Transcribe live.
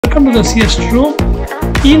welcome to the DESI ASTRO.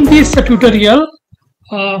 In this tutorial,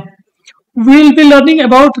 we will be learning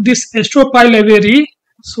about this AstroPy library.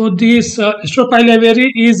 So this AstroPy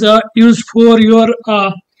library is used for your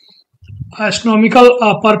astronomical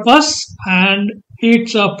purpose, and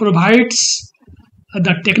it provides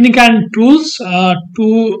the technique and tools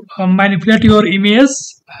to manipulate your image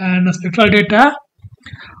and spectral data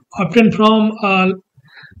obtained from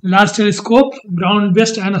large telescope,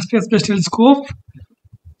 ground-based and space-based telescope.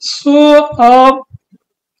 So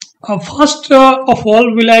first of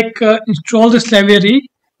all, we install this library,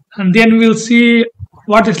 and then we'll see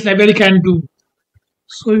what this library can do.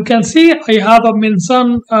 So you can see I have a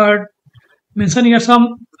mention here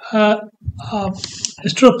some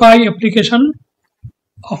AstroPy application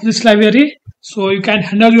of this library. So you can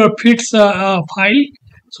handle your feeds file.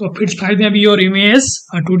 So feeds file may be your image,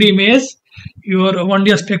 a 2D image, your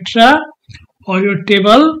 1D spectra, or your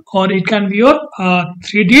table, or it can be your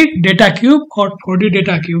 3D data cube or 4D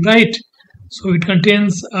data cube, right? So it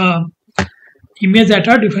contains image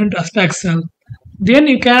data, different aspects. Then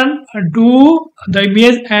you can do the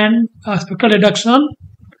image and spectral deduction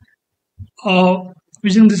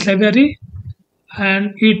using this library,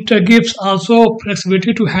 and it gives also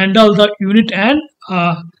flexibility to handle the unit and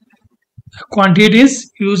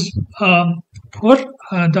quantities used for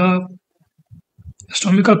the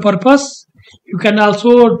astronomical purpose. You can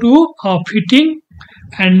also do fitting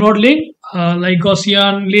and modeling like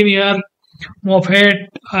Gaussian, linear, Moffett,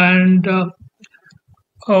 and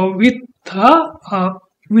with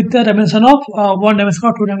the dimension of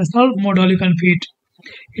one-dimensional or two-dimensional model you can fit.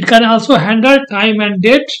 It can also handle time and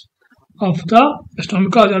date of the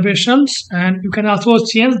astronomical observations, and you can also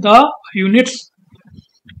change the units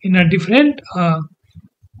in a different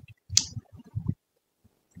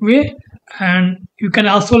way. And you can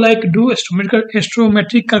also do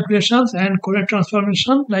astrometric calculations and coordinate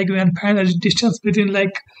transformation, like you can find the distance between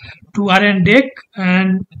two R and deck,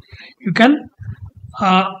 and you can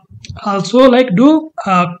also do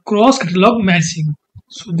cross catalog matching.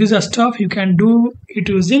 So these are stuff you can do it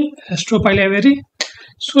using AstroPy library.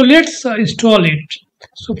 So let's install it.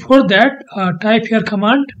 So for that, type here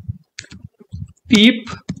command pip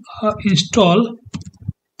install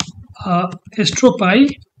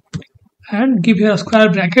AstroPy, and give here a square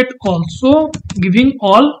bracket, also giving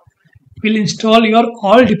all will install your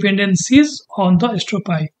all dependencies on the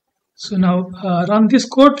AstroPy. So now run this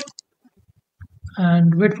code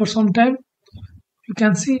and wait for some time. You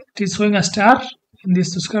can see it is showing a star in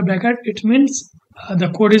this square bracket. It means the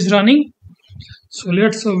code is running. So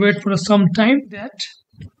let's wait for some time. That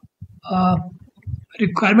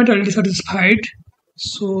requirement already satisfied.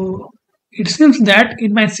 So it seems that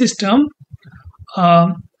in my system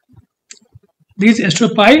this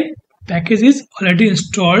AstroPy package is already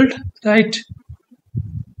installed, right?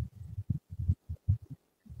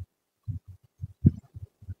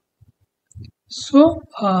 So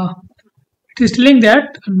it is telling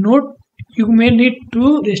that note you may need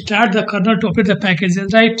to restart the kernel to operate the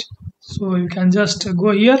packages, right? So you can just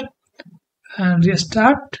go here and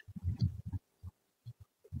restart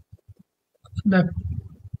the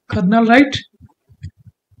kernel, right?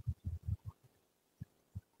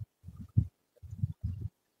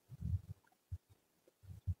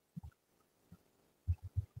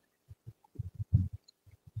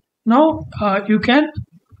 Now you can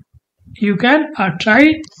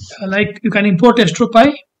try you can import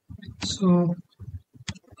AstroPy. So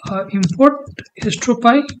import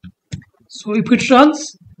AstroPy. So if it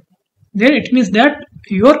runs, then it means that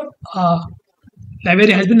your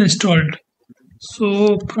library has been installed.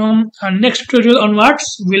 So from next tutorial onwards,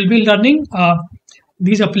 we'll be learning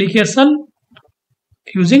this application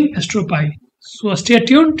using AstroPy. So stay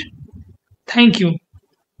tuned. Thank you.